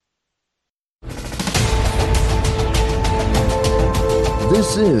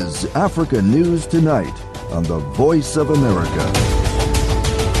This is Africa News Tonight on the Voice of America.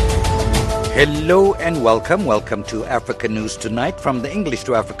 Hello and welcome. Welcome to Africa News Tonight from the English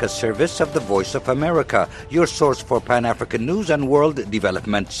to Africa service of the Voice of America, your source for Pan-African news and world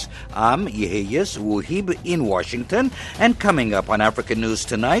developments. I'm Yeheyes Wuhib in Washington, and coming up on Africa News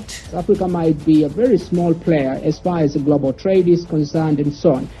Tonight... Africa might be a very small player as far as global trade is concerned and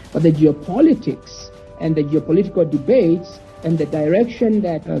so on, but the geopolitics and the geopolitical debates and the direction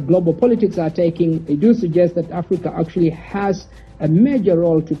that global politics are taking, they do suggest that Africa actually has a major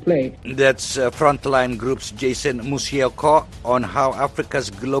role to play. That's Frontline Group's Jason Musioko on how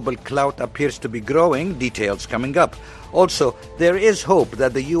Africa's global clout appears to be growing. Details coming up. Also, there is hope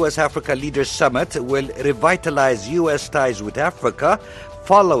that the U.S.-Africa Leaders Summit will revitalize U.S. ties with Africa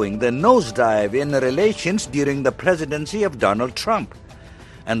following the nosedive in relations during the presidency of Donald Trump.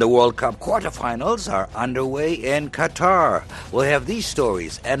 And the World Cup quarterfinals are underway in Qatar. We'll have these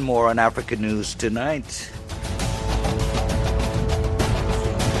stories and more on Africa News Tonight.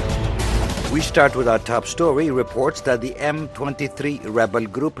 We start with our top story. Reports that the M23 rebel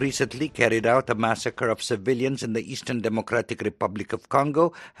group recently carried out a massacre of civilians in the Eastern Democratic Republic of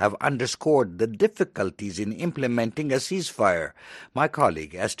Congo have underscored the difficulties in implementing a ceasefire. My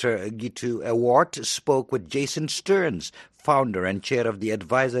colleague Esther Gitu-Ewart spoke with Jason Stearns, founder and chair of the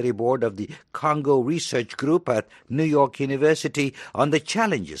advisory board of the Congo Research Group at New York University, on the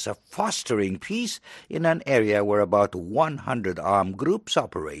challenges of fostering peace in an area where about 100 armed groups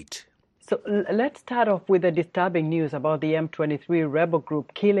operate. So let's start off with the disturbing news about the M23 rebel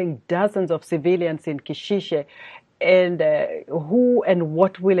group killing dozens of civilians in Kishishe. And who and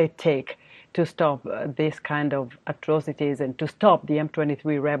what will it take to stop this kind of atrocities and to stop the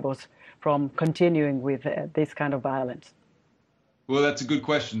M23 rebels from continuing with this kind of violence? Well, that's a good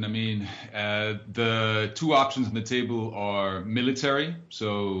question. I mean, the two options on the table are military.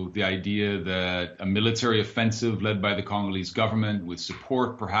 So the idea that a military offensive led by the Congolese government with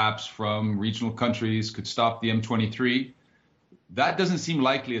support perhaps from regional countries could stop the M23. That doesn't seem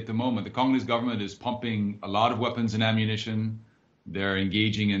likely at the moment. The Congolese government is pumping a lot of weapons and ammunition. They're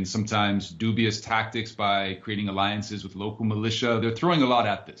engaging in sometimes dubious tactics by creating alliances with local militia. They're throwing a lot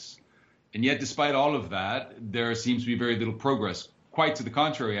at this. And yet, despite all of that, there seems to be very little progress. Quite to the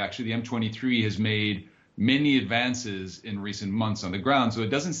contrary, actually, the M23 has made many advances in recent months on the ground. So it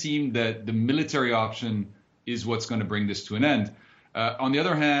doesn't seem that the military option is what's going to bring this to an end. On the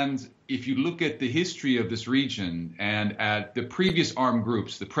other hand, if you look at the history of this region and at the previous armed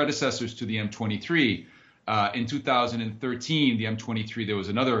groups, the predecessors to the M23, in 2013, the M23, there was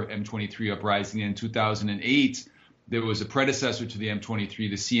another M23 uprising. In 2008, there was a predecessor to the M23,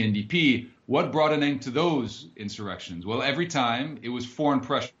 the CNDP. What brought an end to those insurrections? Well, every time it was foreign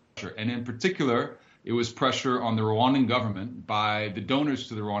pressure, and in particular, it was pressure on the Rwandan government by the donors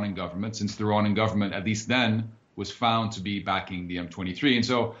to the Rwandan government, since the Rwandan government, at least then, was found to be backing the M23. And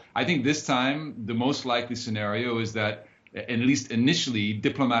so I think this time, the most likely scenario is that, at least initially,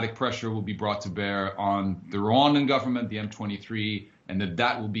 diplomatic pressure will be brought to bear on the Rwandan government, the M23, and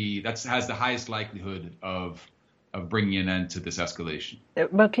that has the highest likelihood of bringing an end to this escalation.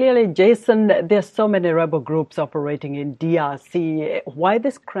 But clearly, Jason, there's so many rebel groups operating in DRC. Why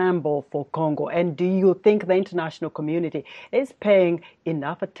the scramble for Congo? And do you think the international community is paying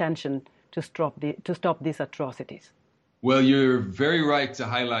enough attention to stop these atrocities? Well, you're very right to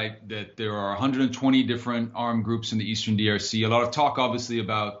highlight that there are 120 different armed groups in the eastern DRC. A lot of talk, obviously,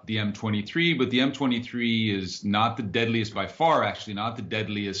 about the M23, but the M23 is not the deadliest, by far, actually, not the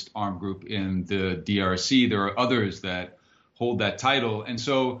deadliest armed group in the DRC. There are others that hold that title. And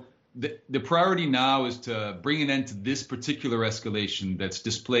so the priority now is to bring an end to this particular escalation that's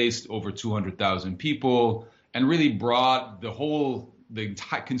displaced over 200,000 people and really brought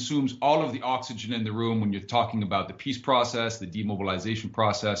consumes all of the oxygen in the room when you're talking about the peace process, the demobilization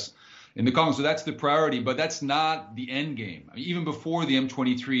process in the Congo. So that's the priority, but that's not the end game. I mean, even before the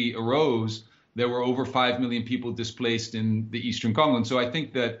M23 arose, there were over 5 million people displaced in the Eastern Congo. And so I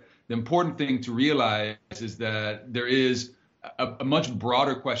think that the important thing to realize is that there is a much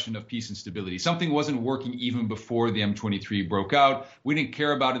broader question of peace and stability. Something wasn't working even before the M23 broke out. We didn't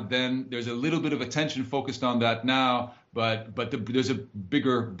care about it then. There's a little bit of attention focused on that now, but there's a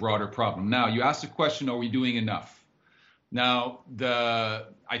bigger, broader problem. Now, you asked the question, are we doing enough? Now,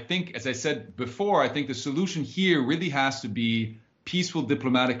 I think, as I said before, I think the solution here really has to be peaceful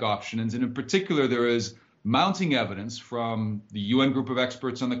diplomatic options. And in particular, there is mounting evidence from the UN group of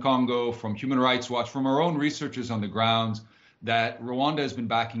experts on the Congo, from Human Rights Watch, from our own researchers on the ground, that Rwanda has been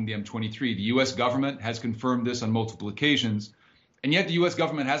backing the M23. The U.S. government has confirmed this on multiple occasions. And yet the U.S.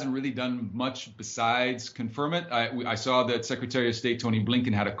 government hasn't really done much besides confirm it. I saw that Secretary of State Tony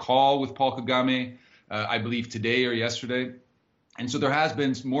Blinken had a call with Paul Kagame, I believe today or yesterday. And so there has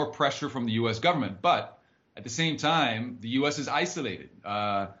been more pressure from the U.S. government. But at the same time, the U.S. is isolated.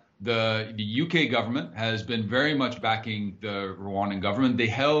 The UK government has been very much backing the Rwandan government. They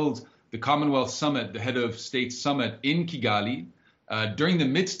held the Commonwealth Summit, the Head of State Summit in Kigali. During the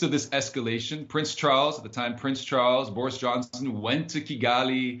midst of this escalation, Prince Charles, at the time Prince Charles, Boris Johnson went to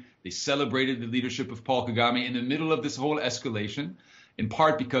Kigali. They celebrated the leadership of Paul Kagame in the middle of this whole escalation, in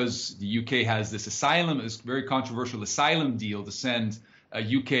part because the UK has this very controversial asylum deal to send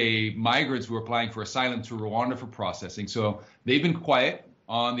UK migrants who are applying for asylum to Rwanda for processing. So they've been quiet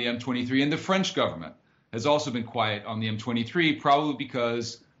on the M23, and the French government has also been quiet on the M23, probably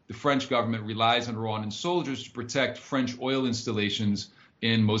because the French government relies on Rwandan soldiers to protect French oil installations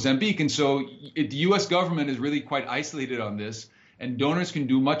in Mozambique. And so the U.S. government is really quite isolated on this, and donors can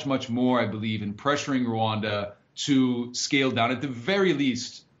do much, much more, I believe, in pressuring Rwanda to scale down. At the very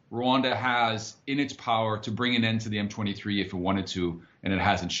least, Rwanda has in its power to bring an end to the M23 if it wanted to, and it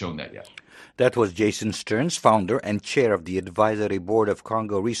hasn't shown that yet. That was Jason Stearns, founder and chair of the Advisory Board of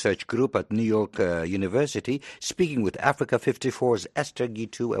Congo Research Group at New York University, speaking with Africa 54's Esther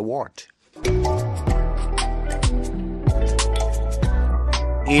Gitu Award.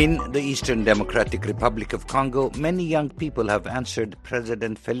 In the Eastern Democratic Republic of Congo, many young people have answered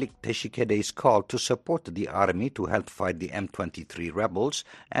President Félix Tshisekedi's call to support the army to help fight the M23 rebels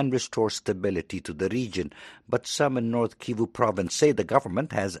and restore stability to the region. But some in North Kivu province say the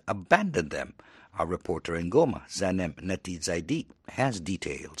government has abandoned them. Our reporter in Goma, Zanem Neti-Zaidi, has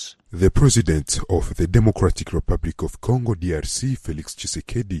details. The president of the Democratic Republic of Congo, DRC, Félix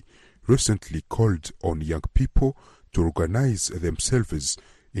Tshisekedi, recently called on young people to organize themselves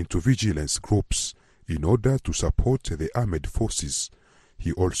into vigilance groups in order to support the armed forces.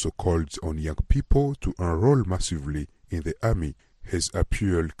 He also called on young people to enroll massively in the army. His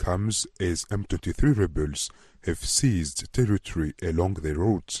appeal comes as M23 rebels have seized territory along the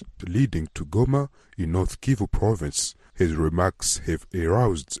roads leading to Goma in North Kivu province. His remarks have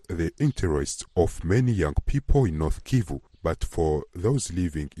aroused the interest of many young people in North Kivu, but for those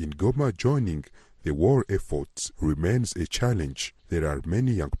living in Goma, joining the war efforts remains a challenge. There are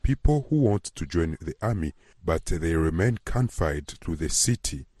many young people who want to join the army, but they remain confined to the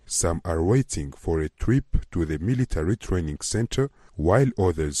city. Some are waiting for a trip to the military training center, while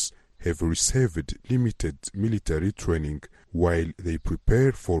others have received limited military training while they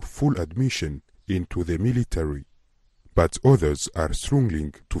prepare for full admission into the military. But others are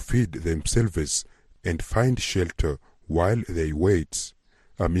struggling to feed themselves and find shelter while they wait.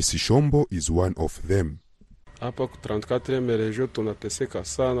 Amisi Shombo is one of them.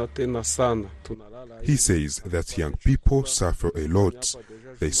 He says that young people suffer a lot.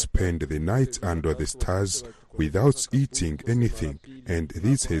 They spend the night under the stars without eating anything, and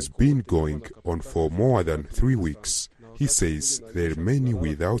this has been going on for more than 3 weeks. He says there are many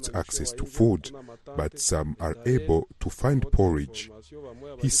without access to food, but some are able to find porridge.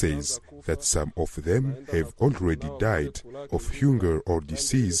 He says that some of them have already died of hunger or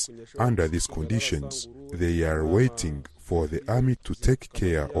disease under these conditions. They are waiting for the army to take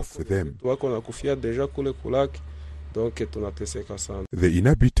care of them. The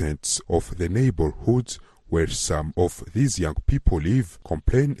inhabitants of the neighborhoods where some of these young people live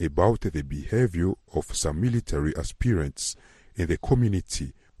complain about the behavior of some military aspirants in the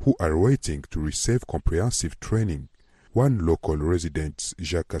community who are waiting to receive comprehensive training. One local resident,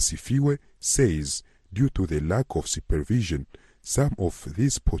 Jacques Sifiwe, says due to the lack of supervision, some of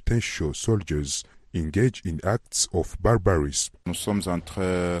these potential soldiers engage in acts of barbarism. He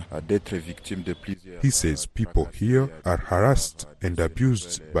says people here are harassed and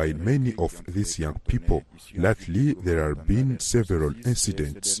abused by many of these young people. Lately, there have been several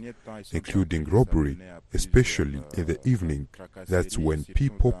incidents, including robbery, especially in the evening. That's when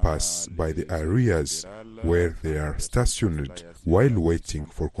people pass by the areas where they are stationed while waiting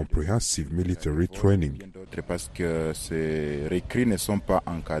for comprehensive military training.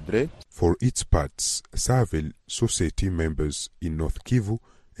 For its part, several society members in North Kivu,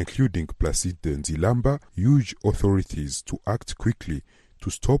 including Placide Nzilamba, urge authorities to act quickly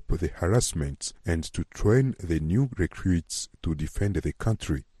to stop the harassment and to train the new recruits to defend the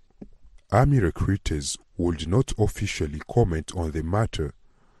country. Army recruiters would not officially comment on the matter.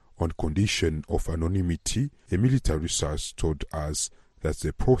 On condition of anonymity, a military source told us that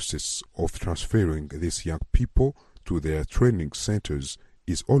the process of transferring these young people to their training centers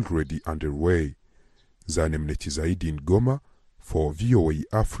is already underway. Zanem Neti-Zaidi in Goma for VOA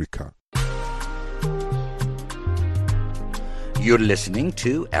Africa. You're listening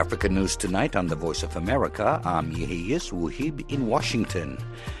to Africa News Tonight on the Voice of America. I'm Yehiyas Wuhib in Washington.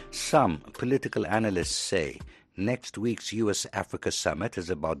 Some political analysts say next week's U.S.-Africa summit is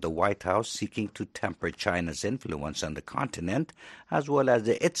about the White House seeking to temper China's influence on the continent, as well as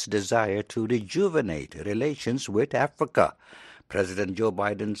its desire to rejuvenate relations with Africa. President Joe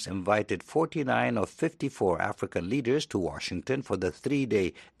Biden's invited 49 of 54 African leaders to Washington for the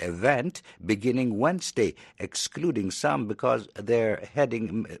three-day event beginning Wednesday, excluding some because they're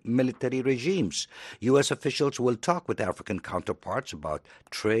heading military regimes. U.S. officials will talk with African counterparts about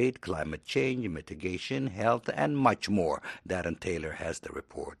trade, climate change, mitigation, health, and much more. Darren Taylor has the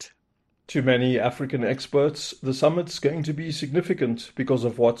report. To many African experts, the summit's going to be significant because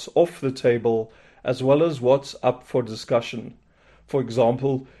of what's off the table as well as what's up for discussion. For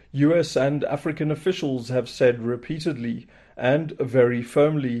example, US and African officials have said repeatedly and very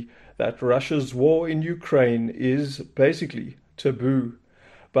firmly that Russia's war in Ukraine is basically taboo.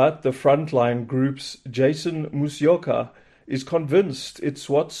 But the frontline group's Jason Musyoka is convinced it's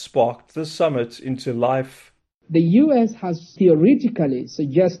what sparked the summit into life. The U.S. has theoretically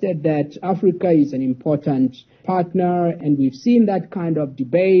suggested that Africa is an important partner, and we've seen that kind of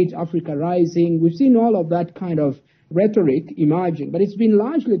debate, Africa Rising. We've seen all of that kind of rhetoric emerging, but it's been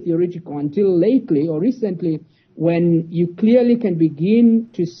largely theoretical until lately or recently, when you clearly can begin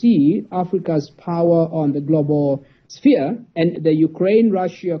to see Africa's power on the global sphere. And the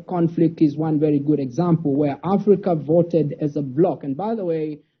Ukraine-Russia conflict is one very good example where Africa voted as a bloc. And by the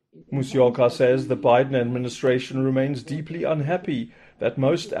way, Musyoka says the Biden administration remains deeply unhappy that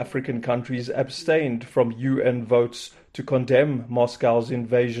most African countries abstained from UN votes to condemn Moscow's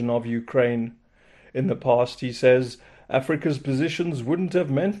invasion of Ukraine. In the past, he says, Africa's positions wouldn't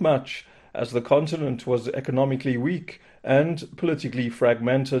have meant much, as the continent was economically weak and politically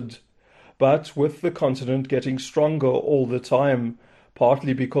fragmented. But with the continent getting stronger all the time,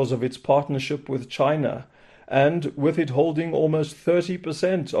 partly because of its partnership with China, and with it holding almost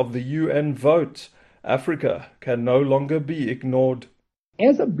 30% of the UN vote, Africa can no longer be ignored.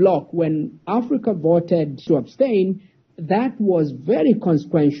 As a bloc, when Africa voted to abstain, that was very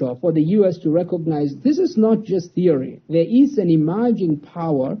consequential for the U.S. to recognize this is not just theory. There is an emerging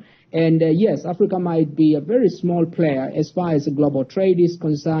power, and yes, Africa might be a very small player as far as global trade is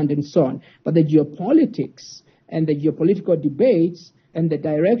concerned and so on, but the geopolitics and the geopolitical debates and the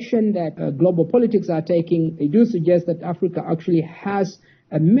direction that global politics are taking, they do suggest that Africa actually has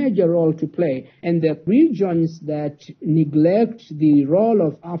a major role to play. And the regions that neglect the role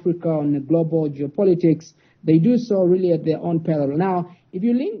of Africa on the global geopolitics, they do so really at their own peril. Now, if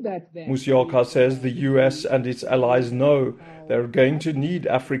you link that then... Musyoka says the US and its allies know they're going to need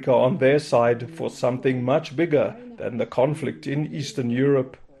Africa on their side for something much bigger than the conflict in Eastern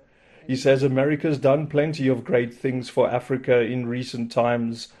Europe. He says America's done plenty of great things for Africa in recent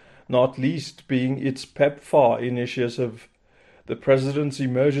times, not least being its PEPFAR initiative. The President's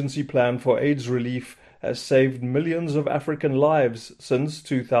emergency plan for AIDS relief has saved millions of African lives since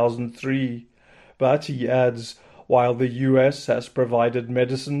 2003. But, he adds, while the US has provided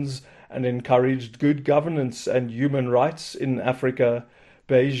medicines and encouraged good governance and human rights in Africa,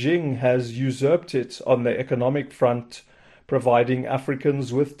 Beijing has usurped it on the economic front, providing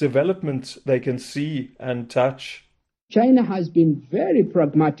Africans with development they can see and touch. China has been very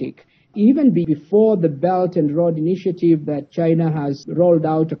pragmatic. Even before the Belt and Road Initiative that China has rolled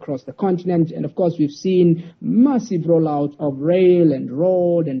out across the continent, and of course we've seen massive rollout of rail and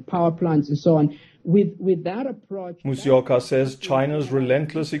road and power plants and so on. With that approach... Musyoka says China's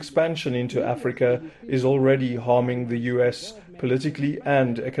relentless expansion into Africa is already harming the US politically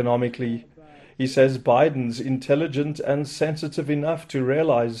and economically. He says Biden's intelligent and sensitive enough to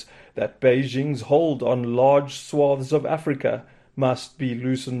realize that Beijing's hold on large swaths of Africa must be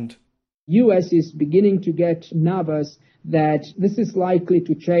loosened. U.S. is beginning to get nervous that this is likely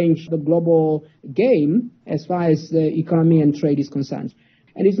to change the global game as far as the economy and trade is concerned.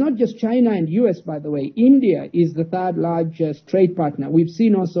 And it's not just China and U.S., by the way. India is the third largest trade partner. We've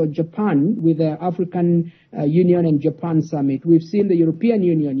seen also Japan with the African Union and Japan Summit. We've seen the European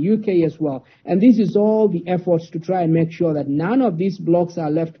Union, UK as well. And this is all the efforts to try and make sure that none of these blocs are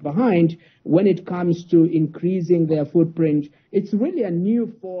left behind when it comes to increasing their footprint. It's really a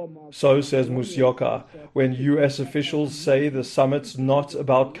new form of... So says Musyoka, when U.S. officials say the summit's not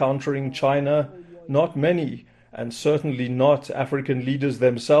about countering China, not many, and certainly not African leaders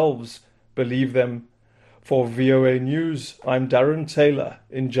themselves, believe them. For VOA News, I'm Darren Taylor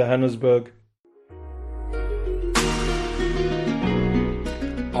in Johannesburg.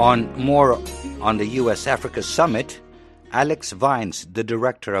 More on the U.S.-Africa Summit, Alex Vines, the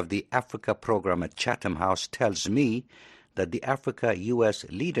director of the Africa program at Chatham House, tells me that the Africa-U.S.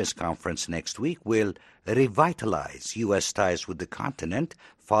 Leaders Conference next week will revitalize U.S. ties with the continent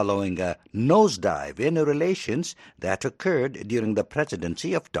following a nosedive in relations that occurred during the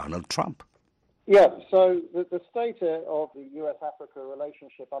presidency of Donald Trump. Yeah, so the state of the U.S.-Africa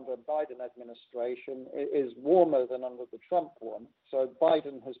relationship under Biden administration is warmer than under the Trump one. So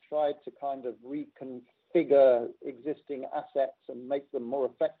Biden has tried to kind of reconfigure existing assets and make them more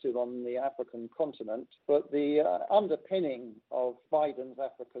effective on the African continent. But the underpinning of Biden's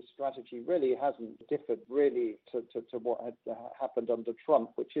Africa strategy really hasn't differed really to what had happened under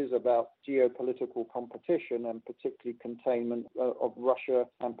Trump, which is about geopolitical competition and particularly containment of Russia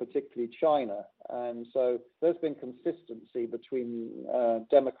and particularly China. And so there's been consistency between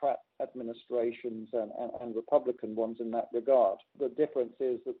Democrat administrations and Republican ones in that regard. The difference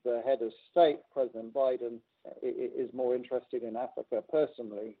is that the head of state, President Biden, is more interested in Africa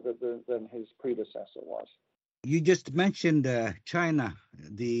personally than his predecessor was. You just mentioned China,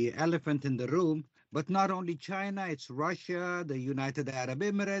 the elephant in the room, but not only China, it's Russia, the United Arab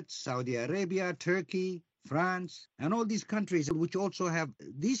Emirates, Saudi Arabia, Turkey, France, and all these countries which also have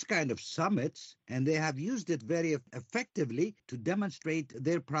these kind of summits, and they have used it very effectively to demonstrate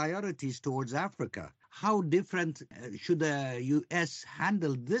their priorities towards Africa. How different should the U.S.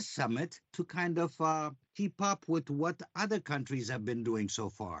 handle this summit to kind of keep up with what other countries have been doing so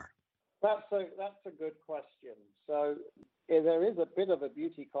far? That's a good question. So there is a bit of a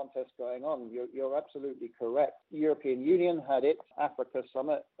beauty contest going on. You're absolutely correct. The European Union had its Africa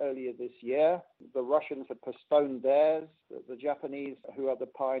summit earlier this year. The Russians had postponed theirs. The Japanese, who are the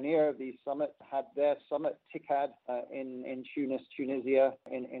pioneer of these summits, had their summit, TICAD, in Tunis, Tunisia,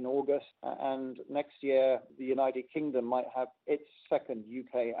 in August. And next year, the United Kingdom might have its second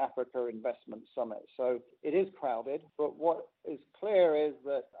UK-Africa investment summit. So it is crowded. But what is clear is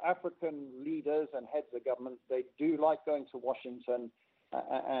that African leaders and heads of government, they do like going to Washington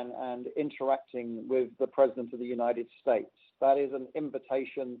and interacting with the President of the United States. That is an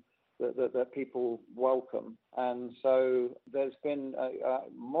invitation that people welcome. And so there's been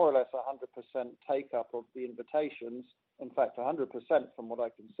more or less 100% take-up of the invitations, in fact 100% from what I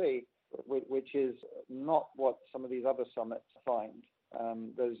can see, which is not what some of these other summits find.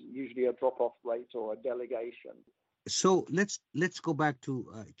 There's usually a drop-off rate or a delegation. So let's go back to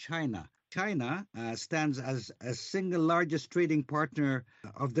China. China stands as a single largest trading partner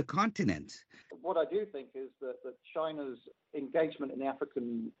of the continent. What I do think is that China's engagement in the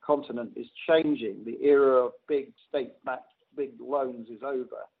African continent is changing. The era of big state-backed big loans is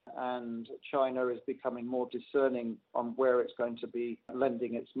over, and China is becoming more discerning on where it's going to be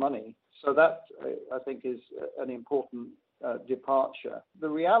lending its money. So that, I think, is an important departure. The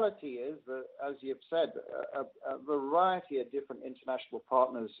reality is that, as you've said, a variety of different international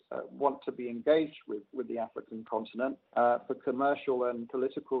partners want to be engaged with the African continent for commercial and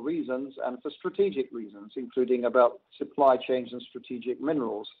political reasons and for strategic reasons, including about supply chains and strategic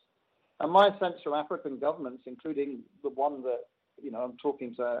minerals. And my sense from African governments, including the one that, I'm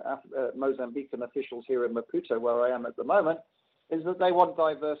talking to Mozambican officials here in Maputo, where I am at the moment, is that they want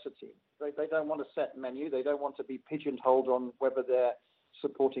diversity. They don't want a set menu. They don't want to be pigeonholed on whether they're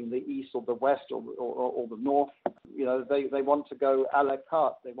supporting the East or the West or the North. They want to go a la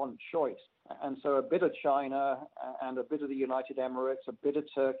carte. They want choice. And so a bit of China and a bit of the United Emirates, a bit of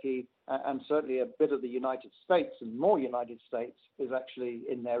Turkey, and certainly a bit of the United States and more United States is actually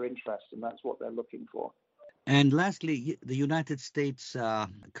in their interest, and that's what they're looking for. And lastly, the United States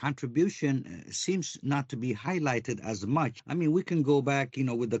contribution seems not to be highlighted as much. I mean, we can go back,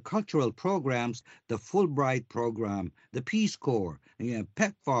 with the cultural programs, the Fulbright program, the Peace Corps,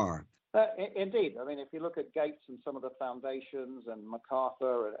 PEPFAR. Indeed. I mean, if you look at Gates and some of the foundations and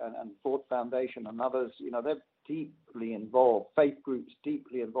MacArthur and Ford Foundation and others, they're deeply involved, faith groups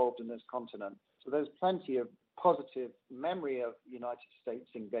deeply involved in this continent. So there's plenty of positive memory of United States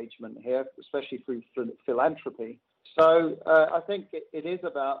engagement here, especially through philanthropy. So I think it is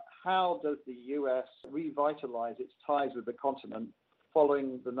about how does the U.S. revitalize its ties with the continent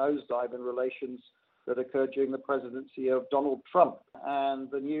following the nosedive in relations that occurred during the presidency of Donald Trump. And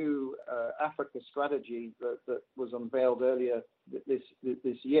the new Africa strategy that was unveiled earlier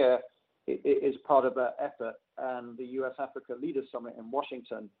this year is part of that effort. And the U.S.-Africa Leaders Summit in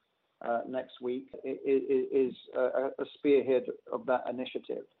Washington next week is a spearhead of that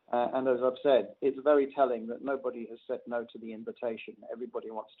initiative. And as I've said, it's very telling that nobody has said no to the invitation.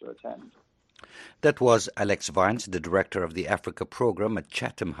 Everybody wants to attend. That was Alex Vines, the director of the Africa program at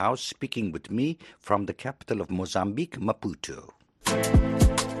Chatham House, speaking with me from the capital of Mozambique, Maputo.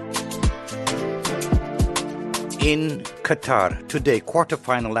 In Qatar, today,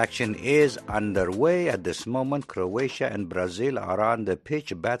 quarterfinal action is underway. At this moment, Croatia and Brazil are on the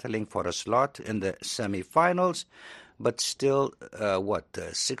pitch battling for a slot in the semi-finals. But still,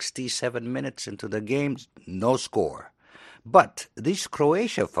 67 minutes into the game, no score. But this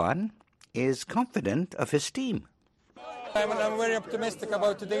Croatia fan is confident of his team. I'm very optimistic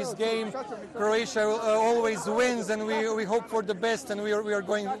about today's game. Croatia always wins, and we hope for the best, and we are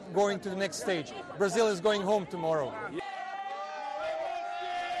going to the next stage. Brazil is going home tomorrow.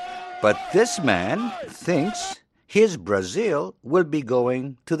 But this man thinks his Brazil will be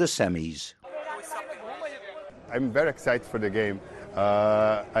going to the semis. I'm very excited for the game.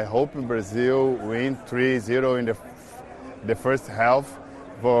 I hope Brazil win 3-0 in the first half,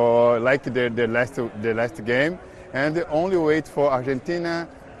 for like the last game. And only wait for Argentina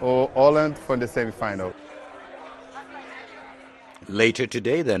or Holland for the semi-final. Later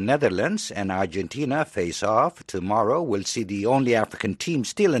today, the Netherlands and Argentina face off. Tomorrow, we'll see the only African team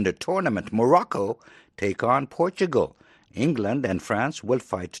still in the tournament, Morocco, take on Portugal. England and France will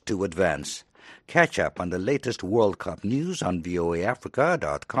fight to advance. Catch up on the latest World Cup news on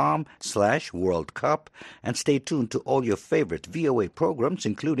voaafrica.com/World Cup and stay tuned to all your favorite VOA programs,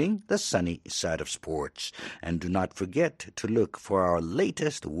 including The Sunny Side of Sports. And do not forget to look for our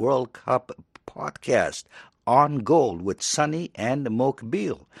latest World Cup podcast, On Goal with Sunny and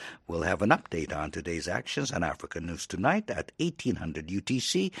Mokbil. We'll have an update on today's actions on Africa News Tonight at 1800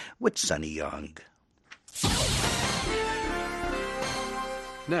 UTC with Sunny Young.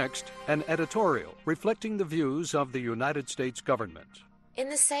 Next, an editorial reflecting the views of the United States government. In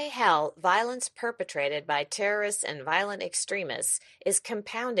the Sahel, violence perpetrated by terrorists and violent extremists is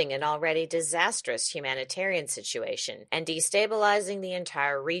compounding an already disastrous humanitarian situation and destabilizing the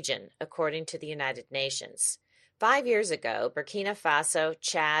entire region, according to the United Nations. 5 years ago, Burkina Faso,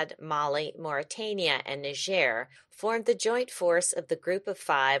 Chad, Mali, Mauritania, and Niger formed the joint force of the Group of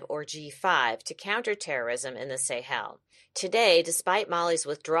Five, or G5, to counter terrorism in the Sahel. Today, despite Mali's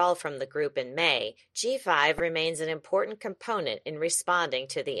withdrawal from the group in May, G5 remains an important component in responding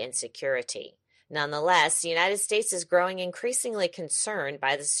to the insecurity. Nonetheless, the United States is growing increasingly concerned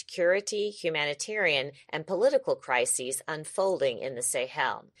by the security, humanitarian, and political crises unfolding in the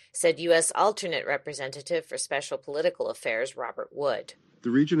Sahel, said U.S. Alternate Representative for Special Political Affairs Robert Wood.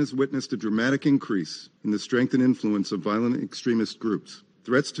 The region has witnessed a dramatic increase in the strength and influence of violent extremist groups.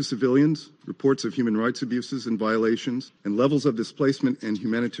 Threats to civilians, reports of human rights abuses and violations, and levels of displacement and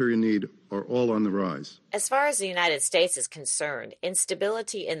humanitarian need are all on the rise. As far as the United States is concerned,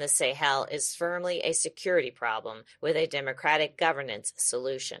 instability in the Sahel is firmly a security problem with a democratic governance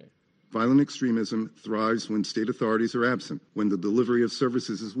solution. Violent extremism thrives when state authorities are absent, when the delivery of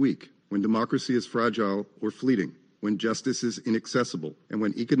services is weak, when democracy is fragile or fleeting, when justice is inaccessible, and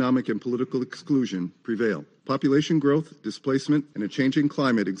when economic and political exclusion prevail. Population growth, displacement, and a changing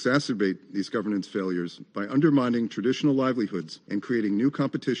climate exacerbate these governance failures by undermining traditional livelihoods and creating new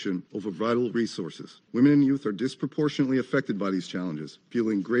competition over vital resources. Women and youth are disproportionately affected by these challenges,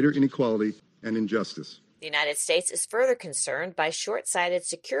 fueling greater inequality and injustice. The United States is further concerned by short-sighted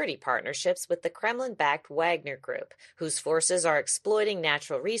security partnerships with the Kremlin-backed Wagner Group, whose forces are exploiting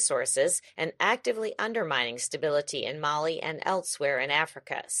natural resources and actively undermining stability in Mali and elsewhere in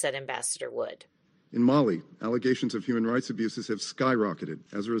Africa, said Ambassador Wood. In Mali, allegations of human rights abuses have skyrocketed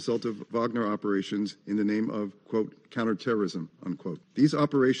as a result of Wagner operations in the name of, quote, counterterrorism, unquote. These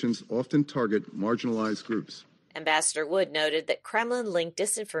operations often target marginalized groups. Ambassador Wood noted that Kremlin-linked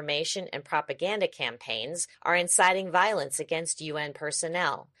disinformation and propaganda campaigns are inciting violence against UN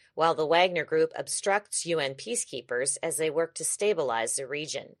personnel, while the Wagner Group obstructs UN peacekeepers as they work to stabilize the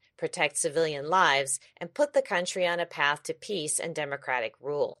region, protect civilian lives, and put the country on a path to peace and democratic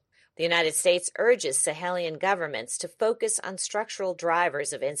rule. The United States urges Sahelian governments to focus on structural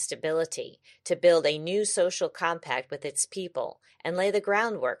drivers of instability, to build a new social compact with its people, and lay the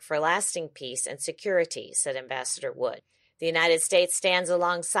groundwork for lasting peace and security, said Ambassador Wood. The United States stands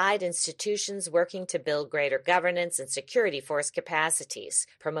alongside institutions working to build greater governance and security force capacities,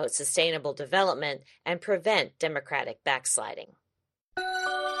 promote sustainable development, and prevent democratic backsliding.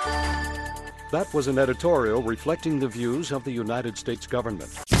 That was an editorial reflecting the views of the United States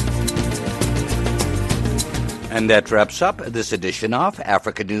government. And that wraps up this edition of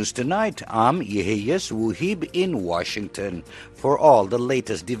Africa News Tonight. I'm Yehiyas Wuhib in Washington. For all the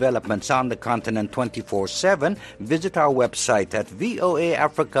latest developments on the continent 24/7, visit our website at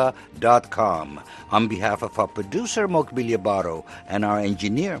voaafrica.com. On behalf of our producer, Mokbil Yabaro, and our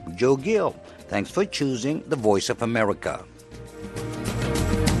engineer, Joe Gill, thanks for choosing the Voice of America.